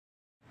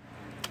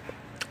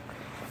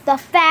The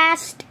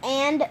Fast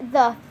and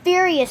the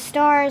Furious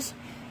stars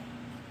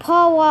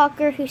Paul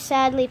Walker, who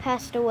sadly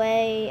passed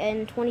away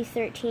in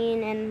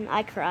 2013, and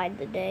I cried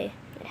the day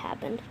it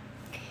happened.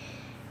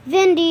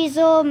 Vin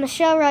Diesel,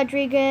 Michelle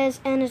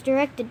Rodriguez, and is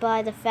directed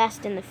by The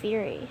Fast and the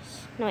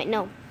Furious. No, wait,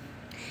 no.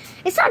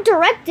 It's not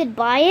directed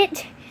by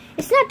it.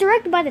 It's not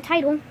directed by the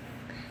title.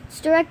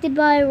 It's directed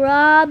by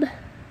Rob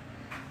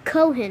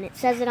Cohen. It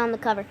says it on the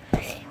cover.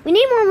 We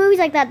need more movies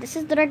like that. This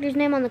is the director's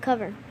name on the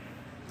cover.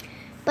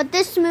 But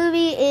this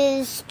movie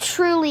is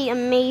truly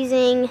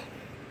amazing.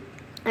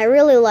 I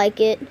really like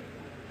it.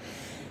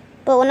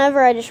 But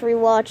whenever I just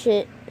rewatch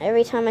it,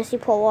 every time I see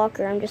Paul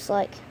Walker, I'm just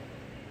like,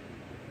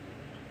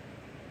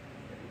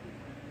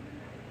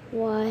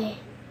 why?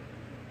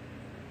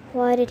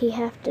 Why did he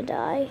have to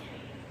die?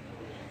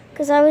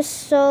 Because I was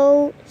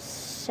so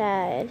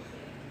sad.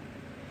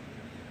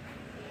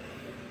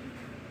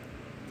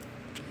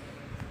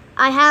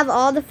 I have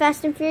all the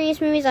Fast and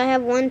Furious movies. I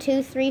have 1,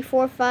 2, 3,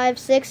 4, 5,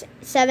 6,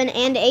 7,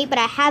 and 8, but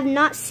I have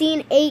not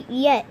seen 8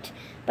 yet.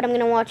 But I'm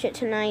going to watch it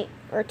tonight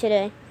or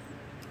today.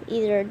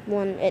 Either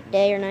one at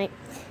day or night.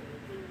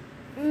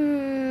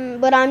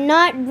 But I'm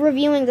not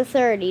reviewing the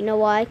third. You know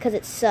why? Because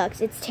it sucks.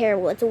 It's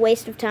terrible. It's a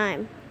waste of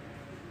time.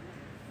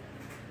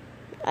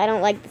 I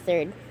don't like the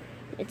third.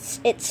 It's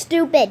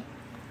stupid.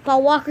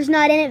 Paul Walker's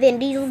not in it. Vin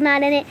Diesel's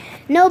not in it.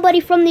 Nobody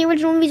from the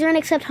original movies are in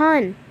except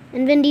Han.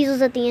 And Vin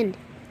Diesel's at the end.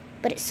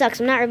 But it sucks.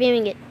 I'm not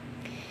reviewing it.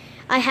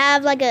 I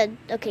have like a...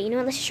 Okay, you know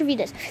what? Let's just review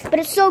this. But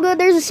it's so good.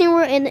 There's a scene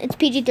where... And it's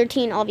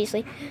PG-13,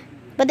 obviously.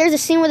 But there's a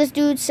scene where this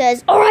dude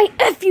says, "Alright,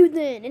 F you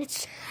then!" And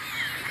it's...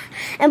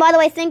 And by the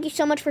way, thank you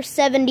so much for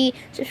 70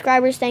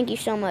 subscribers. Thank you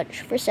so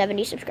much for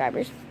 70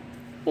 subscribers.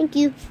 Thank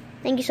you.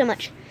 Thank you so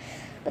much.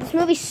 But this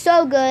movie's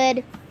so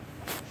good.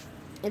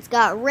 It's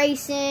got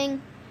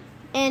racing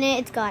in it.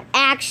 It's got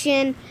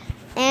action.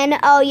 And,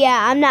 oh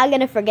yeah, I'm not going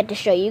to forget to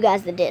show you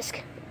guys the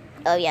disc.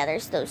 Oh yeah,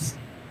 there's those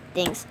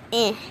things.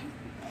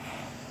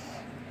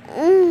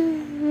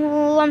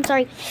 Oh, I'm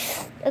sorry.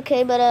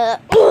 Okay,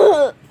 but,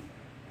 oh,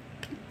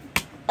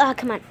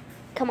 come on.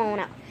 Come on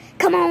now.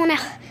 Come on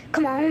now.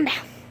 Come on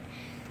now.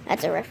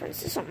 That's a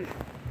reference to something.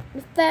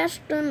 The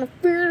Fast and the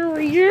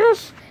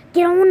Furious.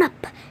 Get on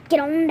up. Get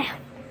on down.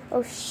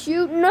 Oh,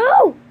 shoot.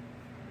 No!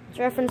 It's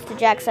a reference to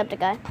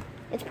Jacksepticeye.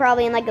 It's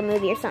probably in like a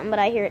movie or something, but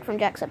I hear it from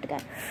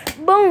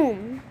Jacksepticeye.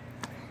 Boom!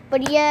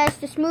 But yes,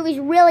 this movie's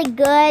really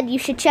good. You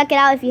should check it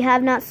out if you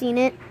have not seen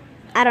it.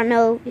 I don't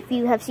know if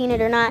you have seen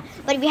it or not.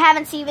 But if you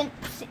haven't seen it,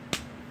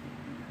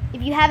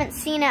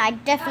 I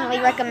definitely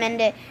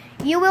recommend it.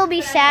 You will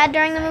be sad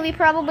during the movie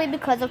probably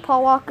because of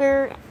Paul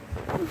Walker.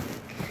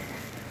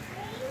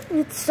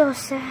 It's so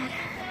sad.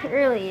 It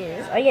really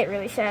is. I get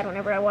really sad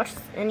whenever I watch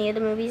any of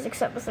the movies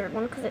except the third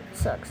one because it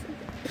sucks.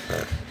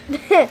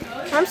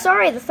 I'm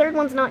sorry, the third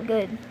one's not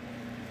good.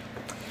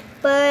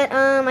 But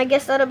I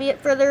guess that'll be it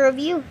for the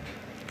review.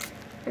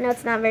 I know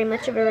it's not very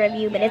much of a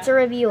review, but it's a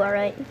review,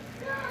 alright.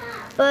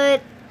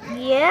 But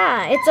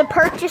yeah, it's a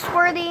purchase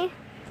worthy.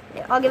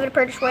 I'll give it a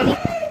purchase worthy.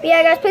 But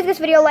yeah, guys, please give this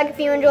video a like if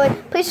you enjoyed.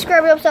 Please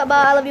subscribe, helps out.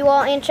 Bye. I love you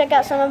all, and check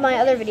out some of my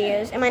other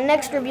videos. And my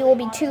next review will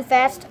be Too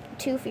Fast,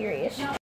 Too Furious.